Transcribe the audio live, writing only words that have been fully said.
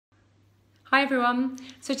Hi everyone.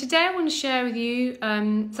 So today I want to share with you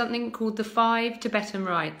something called the 5 Tibetan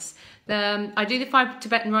Rites. I do the 5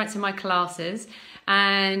 Tibetan Rites in my classes,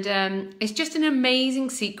 and it's just an amazing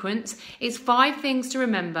sequence. It's 5 things to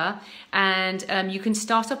remember, and you can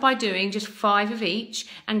start off by doing just 5 of each,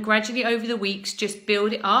 and gradually over the weeks just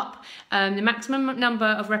build it up. The maximum number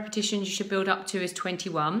of repetitions you should build up to is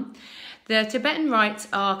 21. The Tibetan rites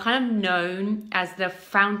are kind of known as the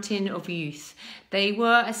fountain of youth. They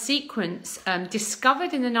were a sequence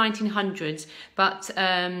discovered in the 1900s, but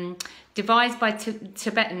devised by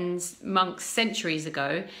Tibetan monks centuries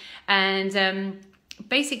ago. And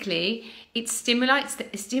basically, it stimulates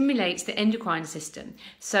the endocrine system.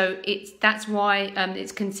 So that's why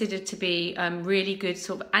it's considered to be really good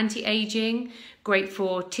sort of anti-aging, great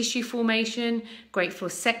for tissue formation, great for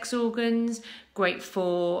sex organs, great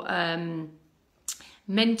for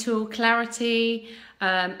mental clarity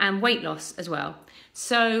and weight loss as well.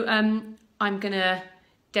 So I'm going to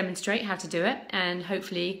demonstrate how to do it, and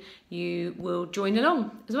hopefully you will join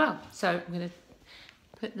along as well. So I'm going to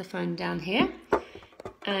put the phone down here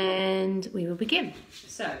and we will begin.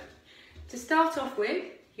 So to start off with,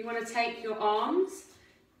 you want to take your arms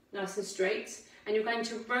nice and straight, and you're going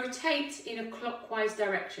to rotate in a clockwise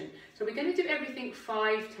direction. So we're going to do everything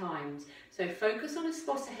 5 times. So focus on a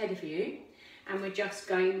spot ahead of you, and we're just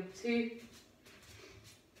going to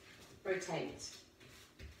rotate.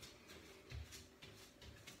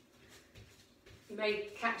 You may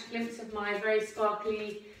catch a glimpse of my very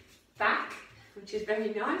sparkly back, which is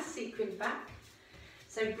very nice, sequined back.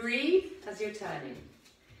 So breathe as you're turning.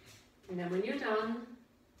 And then when you're done,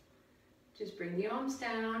 just bring the arms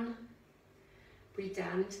down. Breathe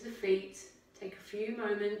down into the feet. Take a few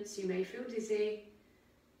moments. You may feel dizzy.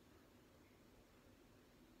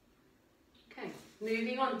 Okay,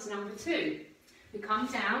 moving on to number 2. We come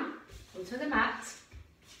down onto the mat.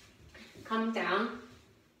 Come down.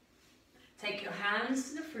 Take your hands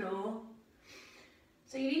to the floor.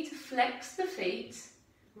 So you need to flex the feet,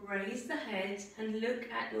 raise the head and look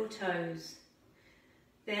at your toes.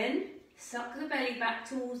 Then suck the belly back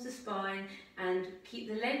towards the spine and keep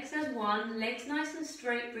the legs as one, legs nice and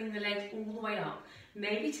straight, bring the legs all the way up.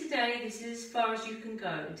 Maybe today this is as far as you can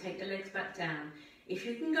go, and take the legs back down. If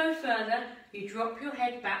you can go further, you drop your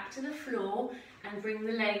head back to the floor and bring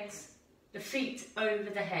the feet over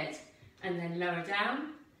the head, and then lower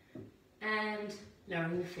down and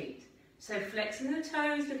lowering the feet. So flexing the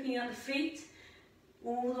toes, looking at the feet,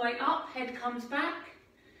 all the way up, head comes back,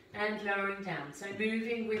 and lowering down. So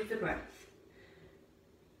moving with the breath.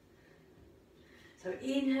 So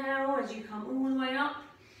inhale as you come all the way up,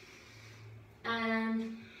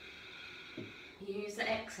 and use the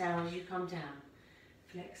exhale as you come down.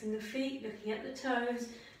 Flexing the feet, looking at the toes,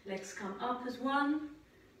 legs come up as one,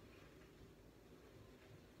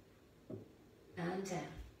 and down.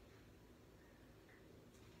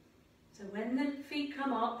 So when the feet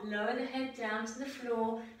come up, lower the head down to the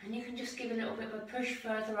floor, and you can just give a little bit of a push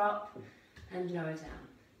further up and lower down.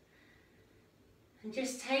 And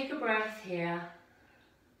just take a breath here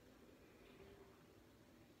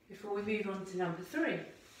before we move on to number 3.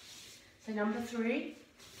 So number 3,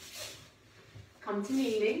 come to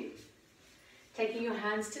kneeling, taking your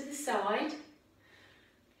hands to the side.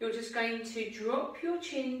 You're just going to drop your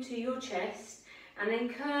chin to your chest and then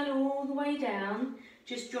curl all the way down,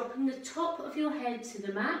 just dropping the top of your head to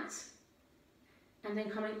the mat, and then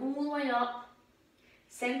coming all the way up,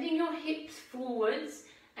 sending your hips forwards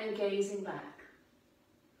and gazing back.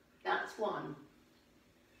 That's 1.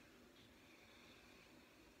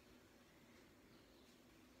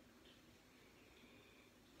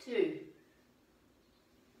 2.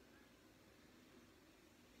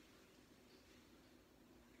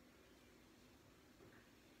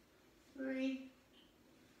 3.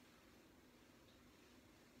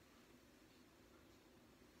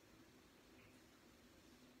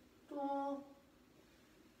 4.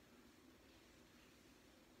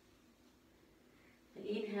 And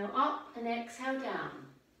inhale up and exhale down.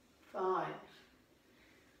 5.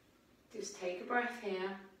 Just take a breath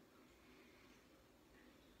here.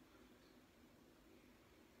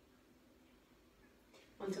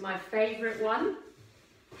 On to my favourite one.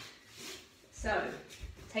 So,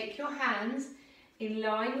 take your hands in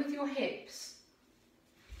line with your hips.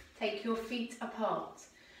 Take your feet apart.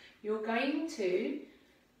 You're going to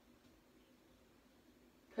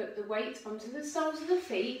put the weight onto the soles of the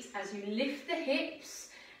feet as you lift the hips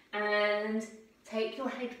and take your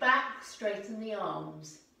head back, straighten the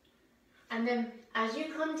arms. And then as you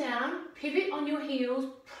come down, pivot on your heels,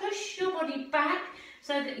 push your body back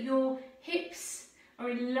so that your hips are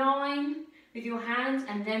in line with your hands,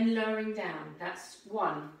 and then lowering down. That's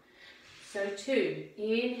 1. So 2,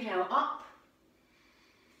 inhale up,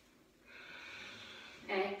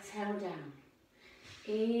 exhale down,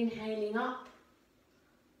 inhaling up,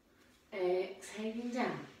 exhaling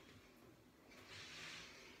down.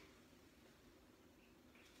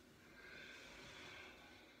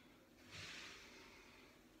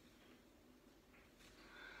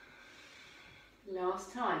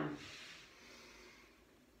 Last time.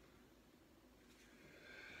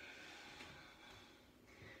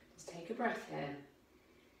 Just take a breath here.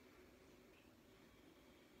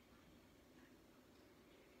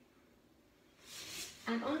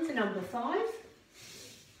 And on to number 5.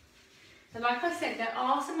 So like I said, there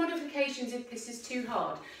are some modifications if this is too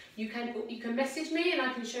hard. You can message me and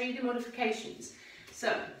I can show you the modifications.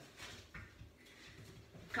 So,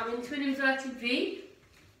 come into an inverted V.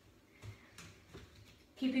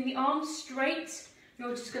 Keeping the arms straight,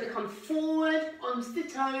 you're just going to come forward, onto the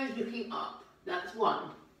toes, looking up. That's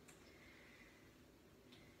 1.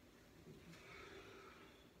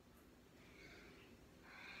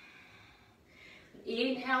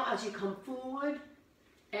 Inhale as you come forward,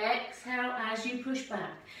 exhale as you push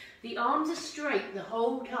back. The arms are straight the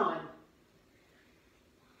whole time.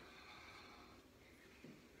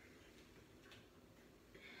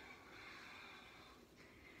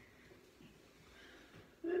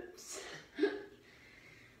 Oops.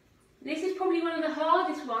 This is probably one of the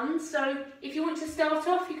hardest ones, so if you want to start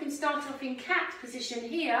off, you can start off in cat position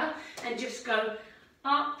here and just go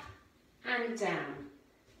up and down.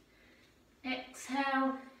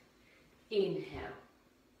 Exhale, inhale.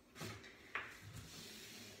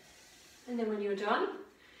 And then when you're done,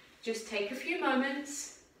 just take a few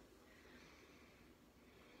moments.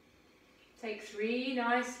 Take 3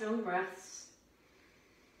 nice long breaths.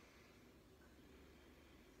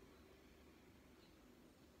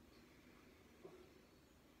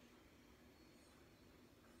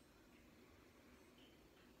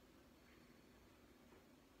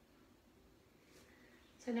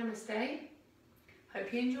 So namaste.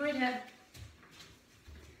 Hope you enjoyed it.